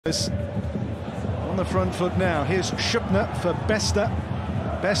On the front foot now. Here's Schüppner for Bester.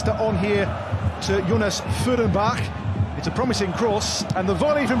 Bester on here to Jonas Fürdenbach. It's a promising cross, and the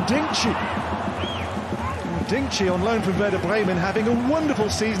volley from Dinkci. Dinkci on loan from Werder Bremen, having a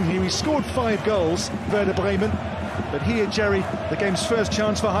wonderful season here. He scored 5 goals, Werder Bremen. But here, Jerry, the game's first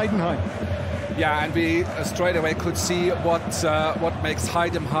chance for Heidenheim. Yeah, and we straight away could see what makes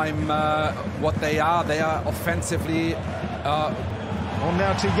Heidenheim what they are. They are offensively. On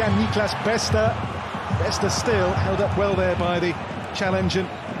now to Jan-Niklas Bester. Bester still held up well there by the challenge, and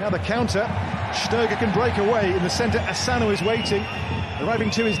now the counter. Stöger can break away in the centre. Asano is waiting.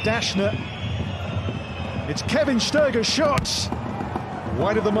 Arriving to his Daschner. It's Kevin Stöger's shot.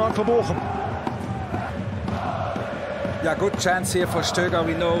 Wide of the mark for Bochum. Yeah, good chance here for Stöger.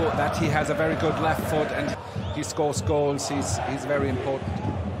 We know that he has a very good left foot and he scores goals. He's very important.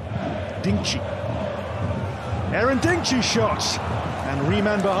 Dinkci. Aaron Dinkci's shot. And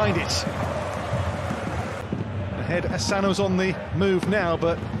Riemann behind it. Ahead, Asano's on the move now,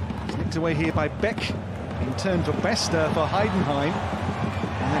 but it's nicked away here by Beck. In turn for Bester for Heidenheim.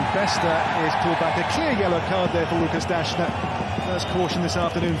 And then Bester is pulled back. A clear yellow card there for Lucas Daschner. First caution this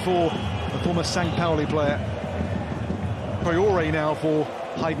afternoon for the former St. Pauli player. Priore now for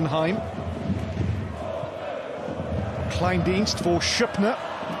Heidenheim. Kleindienst for Schüppner.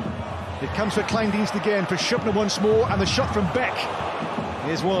 It comes for Kleindienst again, for Schüppner once more, and the shot from Beck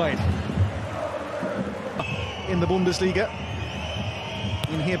is wide. In the Bundesliga.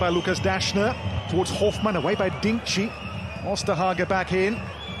 In here by Lucas Daschner. Towards Hoffmann, away by Dinkci. Osterhager back in.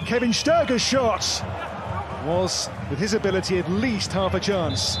 Kevin Stöger's shot was, with his ability, at least half a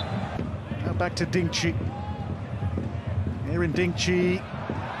chance. Now back to Dinkci. Aaron Dinkci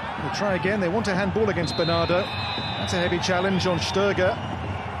will try again. They want a handball against Bernardo. That's a heavy challenge on Stöger.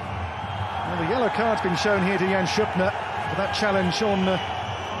 Well, the yellow card's been shown here to Jan Schüppner for that challenge on, I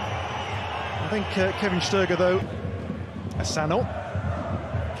think, Kevin Stöger, though. Asano.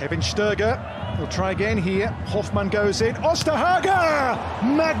 Kevin Stöger will try again here. Hoffmann goes in. Osterhager!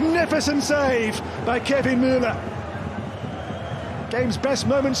 Magnificent save by Kevin Müller. Game's best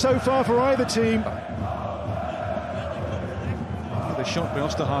moment so far for either team. The shot by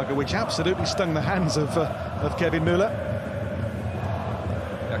Osterhager, which absolutely stung the hands of Kevin Müller.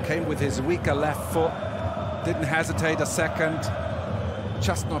 Came with his weaker left foot, didn't hesitate a second,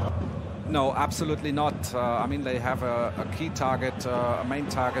 just not. No, absolutely not. I mean, they have a key target, a main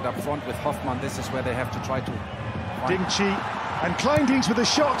target up front with Hoffmann. This is where they have to try to. Dinkci and Kleindienst with the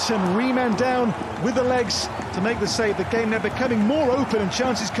shots, and Riemann down with the legs to make the save. The game now becoming more open and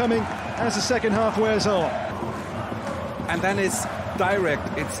chances coming as the second half wears on. And then it's direct,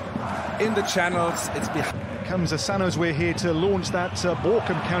 it's in the channels, it's behind. Comes Asano's way here to launch that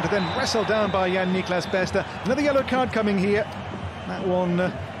Bochum counter, then wrestled down by Jan-Niklas Bester. Another yellow card coming here. That one,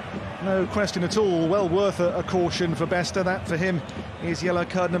 no question at all, well worth a caution for Bester. That for him is yellow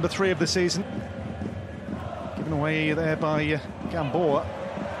card number 3 of the season. Given away there by Gamboa.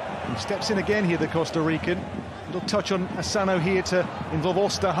 He steps in again here, the Costa Rican. Little touch on Asano here to involve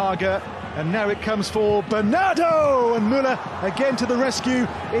Osterhager. And now it comes for Bernardo, and Müller again to the rescue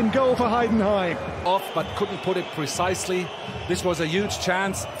in goal for Heidenheim. Off, but couldn't put it precisely. This was a huge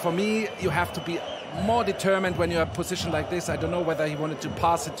chance. For me, you have to be more determined when you're in a position like this. I don't know whether he wanted to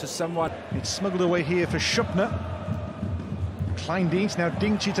pass it to someone. It's smuggled away here for Schüppner. Kleindienst, now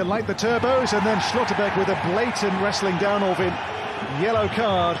Dinkci to light the turbos, and then Schlotterbeck with a blatant wrestling down of him. Yellow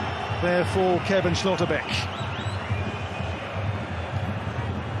card there for Kevin Schlotterbeck.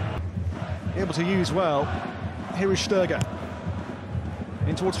 Able to use well. Here is Stöger.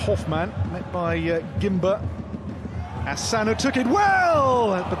 In towards Hoffmann, met by Gimber. Asano took it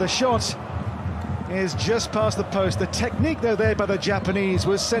well, but the shot is just past the post. The technique, though, there by the Japanese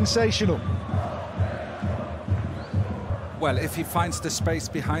was sensational. Well, if he finds the space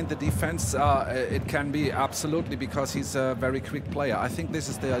behind the defense, it can be absolutely, because he's a very quick player. I think this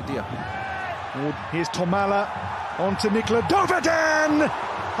is the idea. Here's Tomala on to Nikola Dovedan.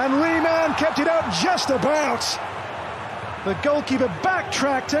 And Riemann kept it up just about. The goalkeeper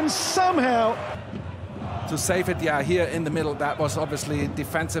backtracked and somehow... To save it, yeah, here in the middle, that was obviously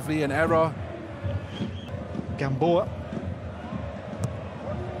defensively an error. Gamboa.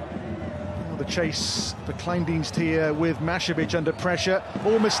 The chase for Kleindienst here with Mashevich under pressure.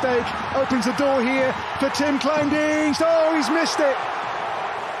 All mistake, opens the door here for Tim Kleindienst. Oh, he's missed it.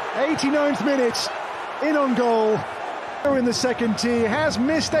 89th minute, in on goal. In the second tier, has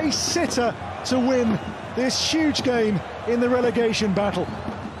missed a sitter to win this huge game in the relegation battle.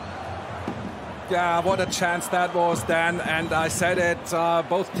 Yeah, what a chance that was, Dan. And I said it,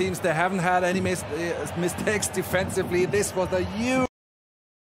 both teams, they haven't had any mistakes defensively. This was a huge...